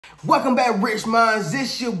Welcome back, Rich Minds.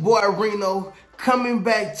 This your boy Reno coming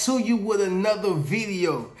back to you with another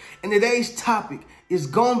video. And today's topic is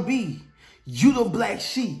gonna be you the black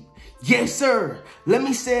sheep. Yes, sir. Let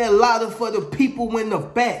me say it louder for the people in the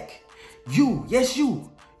back. You, yes, you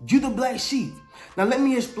the black sheep. Now, let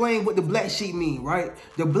me explain what the black sheep mean, right?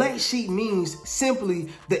 The black sheep means simply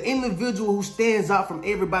the individual who stands out from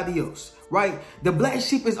everybody else, right? The black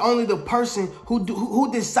sheep is only the person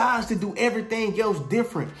who decides to do everything else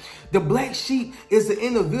different. The black sheep is the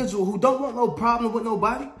individual who don't want no problem with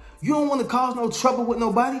nobody. You don't want to cause no trouble with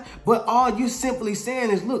nobody, but all you simply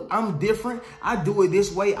saying is, look, I'm different. I do it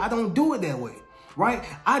this way. I don't do it that way. Right?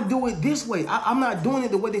 I do it this way. I'm not doing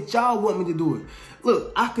it the way that y'all want me to do it.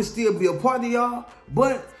 Look, I could still be a part of y'all,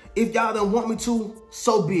 but if y'all don't want me to,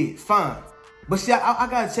 so be it. Fine. But see, I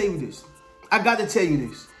got to tell you this. I got to tell you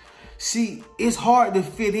this. See, it's hard to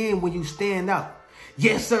fit in when you stand out.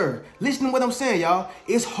 Yes, sir. Listen to what I'm saying, y'all.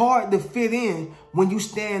 It's hard to fit in when you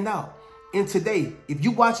stand out. And today, if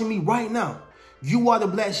you watching me right now, you are the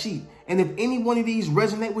black sheep. And if any one of these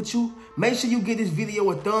resonate with you, make sure you give this video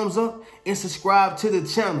a thumbs up and subscribe to the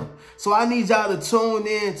channel. So I need y'all to tune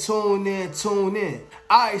in.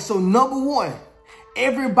 All right, so number one,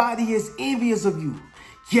 everybody is envious of you.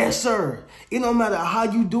 Yes, sir. It don't matter how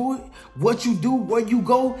you do it, what you do, where you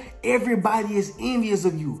go, everybody is envious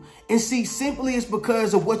of you. And see, simply it's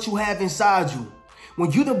because of what you have inside you. When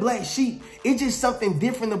you the black sheep, it's just something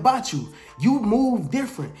different about you. You move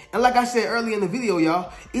different. And like I said earlier in the video,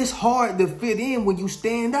 y'all, it's hard to fit in when you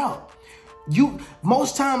stand out.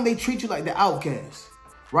 Most time they treat you like the outcast,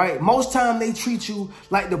 right? Most time they treat you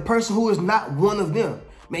like the person who is not one of them.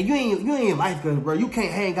 Man, you ain't like us, bro. You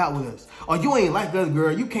can't hang out with us. Or you ain't like us,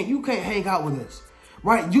 girl. You can't hang out with us.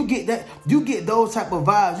 Right? You get that. You get those type of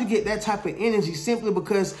vibes. You get that type of energy simply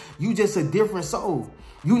because you just a different soul.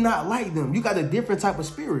 You not like them. You got a different type of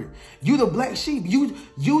spirit. You the black sheep.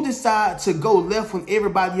 You decide to go left when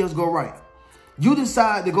everybody else go right. You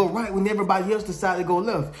decide to go right when everybody else decide to go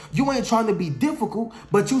left. You ain't trying to be difficult,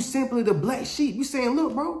 but you simply the black sheep. You saying,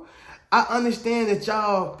 look, bro, I understand that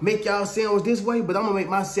y'all make y'all sandwich this way, but I'm gonna make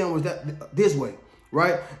my sandwich this way.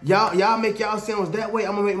 Right? Y'all make y'all sandwich that way.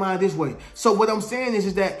 I'm gonna make mine this way. So what I'm saying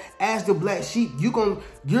is that as the black sheep, you're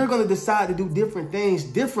gonna decide to do different things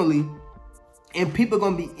differently, and people are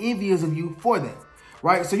gonna be envious of you for that.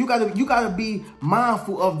 Right? So you gotta be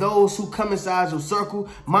mindful of those who come inside your circle,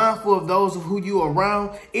 mindful of those of who you are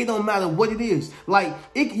around. It don't matter what it is. Like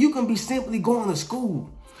you can be simply going to school.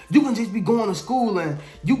 You can just be going to school and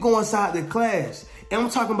you go inside the class. And I'm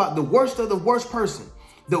talking about the worst of the worst person.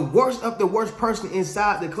 The worst of the worst person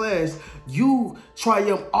inside the class, you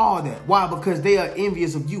triumph all that. Why? Because they are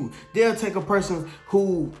envious of you. They'll take a person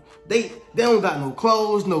who they don't got no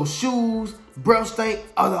clothes, no shoes, breath stink,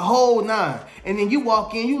 or the whole nine. And then you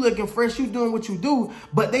walk in, you looking fresh, you doing what you do,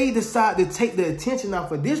 but they decide to take the attention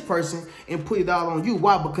off of this person and put it all on you.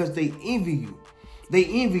 Why? Because they envy you. They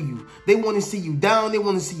envy you. They want to see you down. They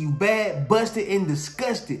want to see you bad, busted, and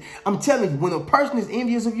disgusted. I'm telling you, when a person is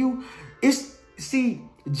envious of you,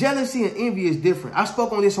 jealousy and envy is different. I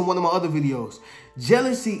spoke on this in one of my other videos.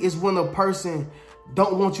 Jealousy is when a person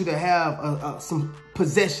don't want you to have some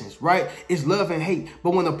possessions, right? It's love and hate.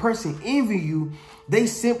 But when a person envy you, they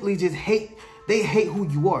simply just hate. They hate who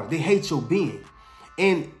you are. They hate your being.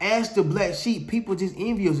 And as the black sheep, people just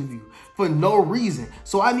envious of you for no reason.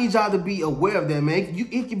 So I need y'all to be aware of that, man.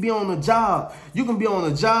 It can be on a job. You can be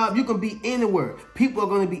on a job. You can be anywhere. People are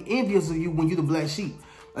going to be envious of you when you're the black sheep.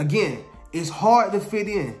 Again, it's hard to fit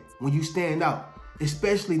in when you stand out,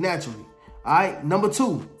 especially naturally. All right. Number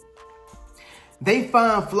two, they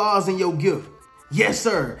find flaws in your gift. Yes,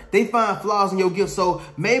 sir. They find flaws in your gift. So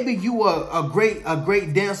maybe you are a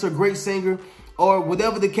great dancer, great singer, or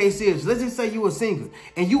whatever the case is. Let's just say you a singer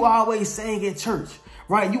and you always sang at church,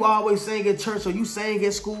 right? You always sang at church or you sang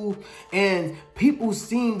at school, and people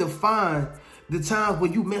seem to find the times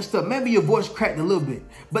when you messed up. Maybe your voice cracked a little bit,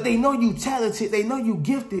 but they know you talented. They know you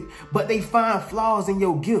gifted, but they find flaws in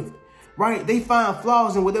your gift, right? They find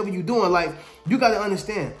flaws in whatever you're doing. Like, you got to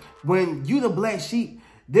understand, when you the black sheep,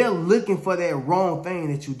 they're looking for that wrong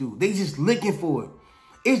thing that you do. They just looking for it.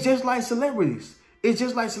 It's just like celebrities. It's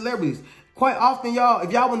just like celebrities. Quite often, y'all,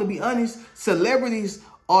 if y'all want to be honest, celebrities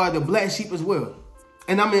are the black sheep as well.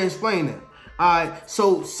 And I'm going to explain that. All right.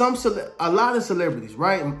 So a lot of celebrities,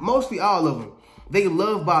 right? Mostly all of them, they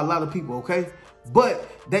loved by a lot of people. Okay. But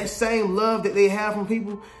that same love that they have from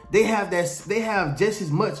people, they have just as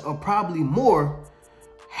much or probably more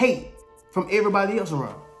hate from everybody else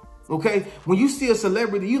around. Okay. When you see a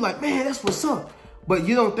celebrity, you like, man, that's what's up. But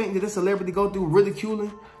you don't think that this celebrity go through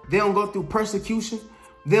ridiculing. They don't go through persecution.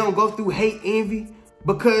 They don't go through hate, envy.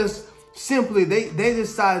 because simply they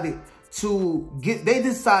decided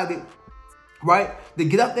right, to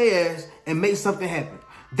get up their ass and make something happen.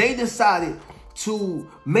 They decided to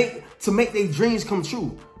make their dreams come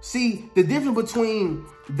true. See, the difference between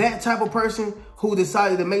that type of person who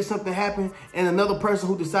decided to make something happen and another person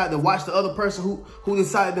who decided to watch the other person who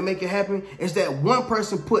decided to make it happen is that one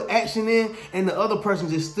person put action in and the other person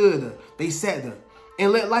just stood there. They sat there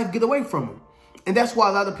and let life get away from them. And that's why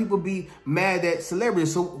a lot of people be mad at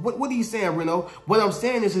celebrities. So what are you saying, Reno? What I'm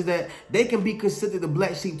saying is that they can be considered the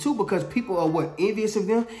black sheep too, because people are envious of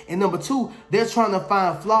them. And number two, they're trying to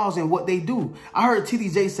find flaws in what they do. I heard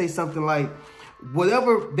TDJ say something like,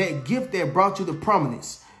 whatever that gift that brought you to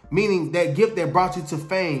prominence, meaning that gift that brought you to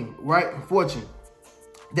fame, right, and fortune,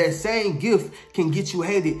 that same gift can get you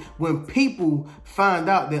hated when people find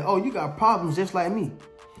out that, oh, you got problems just like me.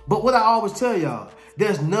 But what I always tell y'all,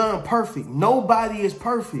 there's none perfect. Nobody is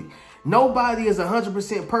perfect. Nobody is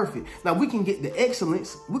 100% perfect. Now, we can get the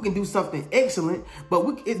excellence. We can do something excellent,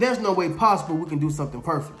 but there's no way possible we can do something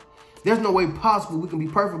perfect. There's no way possible we can be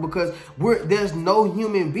perfect because there's no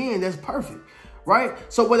human being that's perfect, right?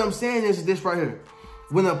 So what I'm saying is this right here.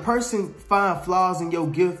 When a person finds flaws in your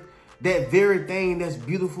gift, that very thing that's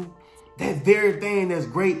beautiful, that very thing that's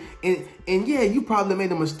great, and yeah, you probably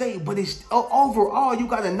made a mistake, but it's overall, you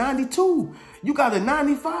got a 92. You got a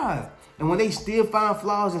 95. And when they still find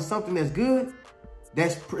flaws in something that's good,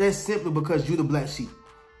 that's simply because you're the black sheep.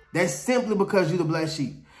 That's simply because you're the black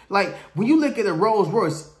sheep. Like, when you look at a Rolls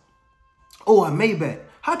Royce or a Maybach,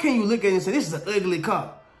 how can you look at it and say, this is an ugly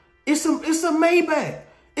car? It's a Maybach.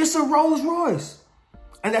 It's a Rolls Royce.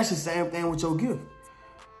 And that's the same thing with your gift.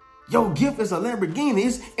 Your gift is a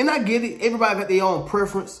Lamborghini. And I get it. Everybody got their own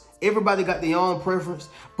preference. Everybody got their own preference.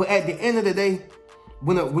 But at the end of the day,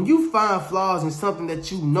 when you find flaws in something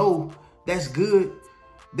that you know that's good,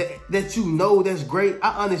 that you know that's great,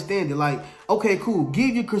 I understand it. Like, okay, cool.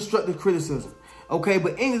 Give you constructive criticism. Okay,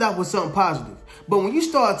 but end it off with something positive. But when you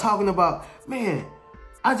start talking about, man,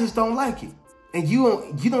 I just don't like it, and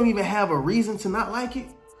you don't even have a reason to not like it,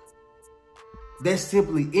 that's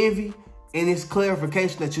simply envy, and it's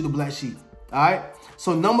clarification that you're the black sheep. All right.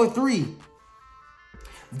 So number 3,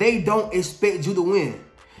 they don't expect you to win.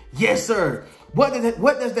 Yes, sir. What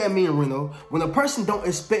does that mean, Reno? When a person don't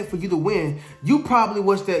expect for you to win, you probably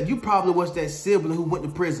was that sibling who went to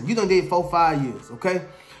prison. You done did 4-5 years, okay?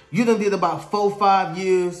 You done did about 4-5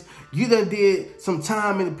 years. You done did some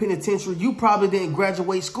time in the penitentiary. You probably didn't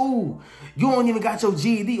graduate school. You don't even got your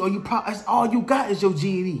GED, or that's all you got is your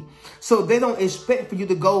GED. So they don't expect for you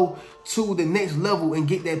to go to the next level and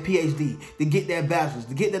get that PhD, to get that bachelor's,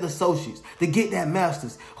 to get that associate's, to get that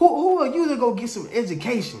master's. Who are you to go get some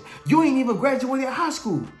education? You ain't even graduated high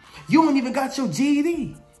school. You don't even got your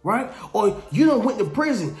GED, right? Or you done went to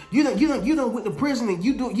prison. You done went to prison and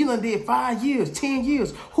you done did 5 years, 10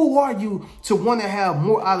 years. Who are you to want to have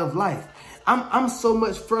more out of life? I'm so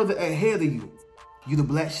much further ahead of you. You the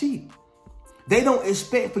black sheep. They don't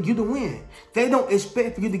expect for you to win. They don't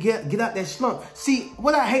expect for you to get out that slump. See,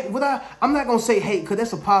 what I hate, I'm not going to say hate because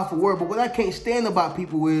that's a powerful word, but what I can't stand about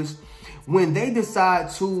people is when they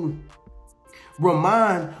decide to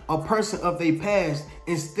remind a person of their past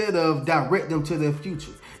instead of direct them to their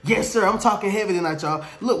future. Yes, sir. I'm talking heavy tonight, y'all.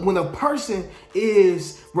 Look, when a person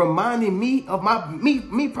is reminding me of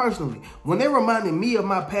me personally, when they're reminding me of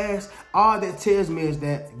my past, all that tells me is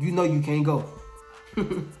that you know you can't go.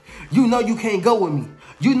 You know you can't go with me.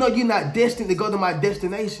 You know you're not destined to go to my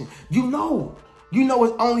destination. You know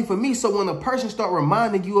it's only for me. So when a person start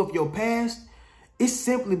reminding you of your past, it's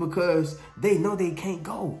simply because they know they can't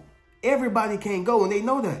go. Everybody can't go, and they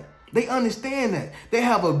know that. They understand that. They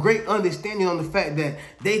have a great understanding on the fact that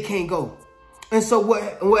they can't go. And so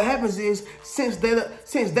what happens is, since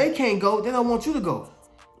they can't go, they don't want you to go.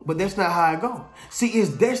 But that's not how I go. See,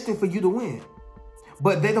 it's destined for you to win,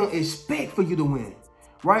 but they don't expect for you to win.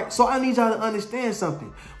 Right? So I need y'all to understand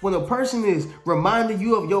something. When a person is reminding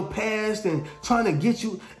you of your past and trying to get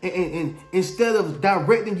you, and instead of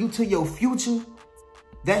directing you to your future,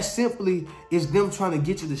 that simply is them trying to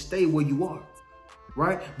get you to stay where you are.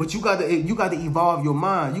 Right? But you gotta evolve your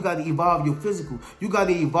mind. You gotta evolve your physical. You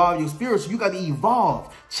gotta evolve your spiritual. You gotta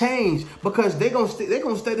evolve, change, because they're gonna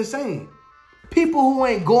stay the same. People who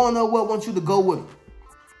ain't going nowhere want you to go with them.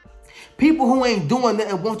 People who ain't doing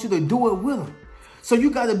nothing want you to do it with them. So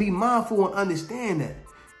you got to be mindful and understand that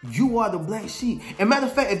you are the black sheep. And matter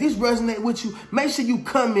of fact, if this resonates with you, make sure you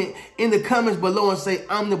comment in the comments below and say,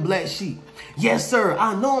 I'm the black sheep. Yes, sir.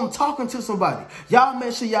 I know I'm talking to somebody. Y'all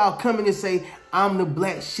make sure y'all comment and say, I'm the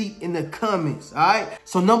black sheep in the comments. All right.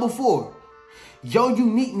 So number 4, your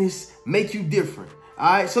uniqueness make you different.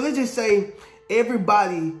 All right. So let's just say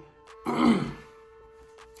everybody.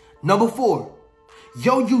 Number 4,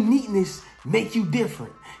 your uniqueness make you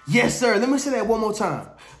different. Yes, sir. Let me say that one more time.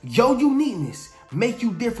 Your uniqueness make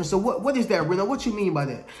you different. So what is that, Reno? What you mean by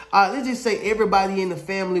that? Let's just say everybody in the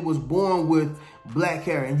family was born with black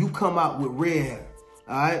hair and you come out with red hair.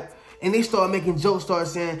 All right. And they start making jokes, start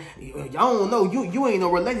saying, I don't know, you ain't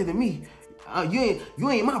no related to me. You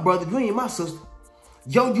ain't my brother, you ain't my sister.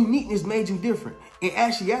 Your uniqueness made you different. In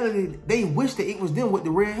actuality, they wish that it was them with the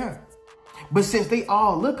red hair. But since they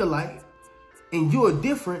all look alike and you're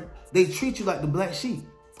different, they treat you like the black sheep.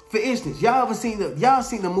 For instance, y'all seen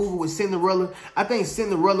the movie with Cinderella? I think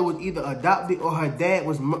Cinderella was either adopted or her dad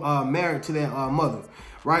was married to their mother,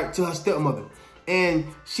 right? To her stepmother. And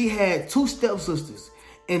she had 2 stepsisters.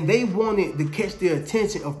 And they wanted to catch the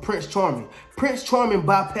attention of Prince Charming. Prince Charming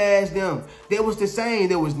bypassed them. There was the saying,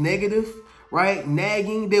 there was negative, right?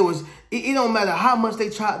 Nagging. There was, it don't matter how much they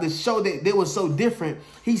tried to show that they were so different.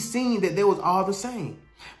 He seen that they was all the same.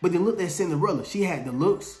 But then look at Cinderella. She had the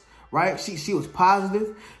looks, right? She was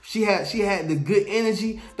positive. She had the good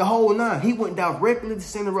energy, the whole 9. He went directly to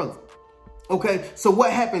Cinderella. Okay, so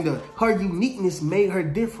what happened to her? Her uniqueness made her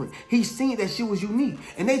different. He seen that she was unique.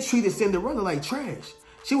 And they treated Cinderella like trash.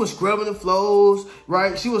 She was scrubbing the floors,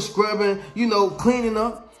 right? She was scrubbing, cleaning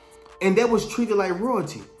up. And that was treated like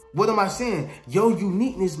royalty. What am I saying? Your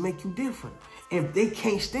uniqueness make you different. And they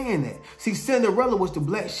can't stand that. See, Cinderella was the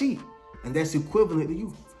black sheep. And that's equivalent to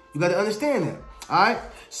you. You got to understand that. All right?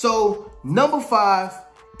 So, number 5,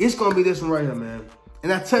 it's going to be this one right here, man.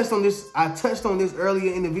 And I touched on this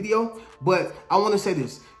earlier in the video. But I want to say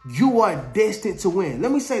this. You are destined to win.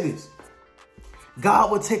 Let me say this.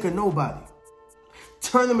 God will take a nobody,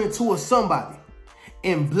 turn them into a somebody,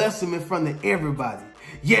 and bless them in front of everybody.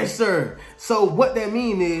 Yes, sir. So what that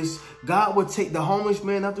means is God will take the homeless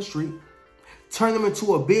man off the street, turn them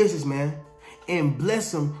into a businessman, and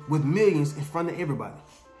bless them with millions in front of everybody.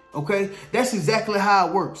 Okay? That's exactly how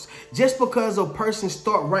it works. Just because a person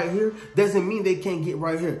start right here doesn't mean they can't get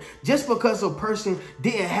right here. Just because a person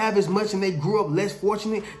didn't have as much and they grew up less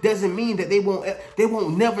fortunate doesn't mean that they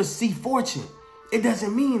won't never see fortune. It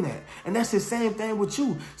doesn't mean that. And that's the same thing with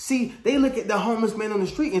you. See, they look at the homeless man on the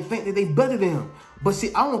street and think that they better than him. But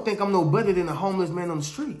see, I don't think I'm no better than a homeless man on the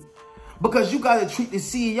street. Because you got to treat the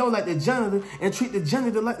CEO like the janitor and treat the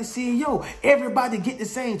janitor like the CEO. Everybody get the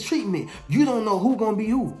same treatment. You don't know who going to be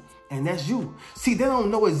who. And that's you. See, they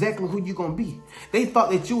don't know exactly who you going to be. They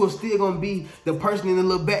thought that you were still going to be the person in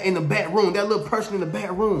the back room. That little person in the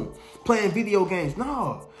back room playing video games.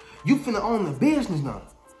 No, you finna own the business now.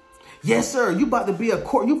 Yes, sir. You about to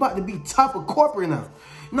be top of corporate now.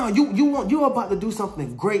 No, you're about to do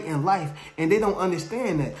something great in life, and they don't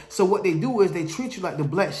understand that. So what they do is they treat you like the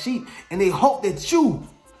black sheep, and they hope that you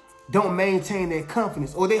don't maintain that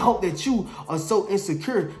confidence, or they hope that you are so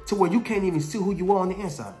insecure to where you can't even see who you are on the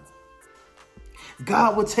inside.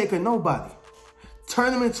 God will take a nobody,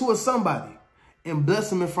 turn them into a somebody, and bless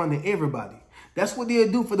them in front of everybody. That's what they'll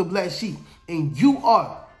do for the black sheep, and you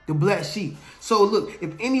are the black sheep. So look,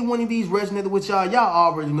 if any one of these resonated with y'all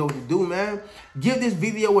already know what to do, man. Give this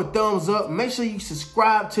video a thumbs up. Make sure you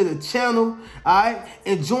subscribe to the channel, all right?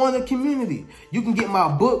 And join the community. You can get my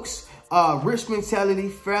books, Rich Mentality,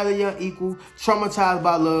 Fairly Unequal, Traumatized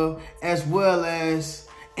by Love, as well as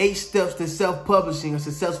 8 Steps to Self-Publishing a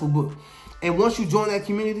Successful Book. And once you join that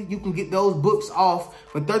community, you can get those books off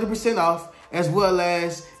for 30% off, as well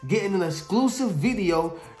as getting an exclusive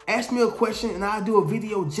video. Ask me a question and I'll do a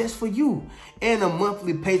video just for you, and a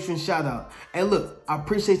monthly patron shout out. And look, I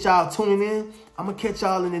appreciate y'all tuning in. I'm going to catch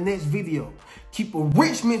y'all in the next video. Keep a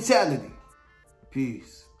rich mentality.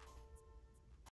 Peace.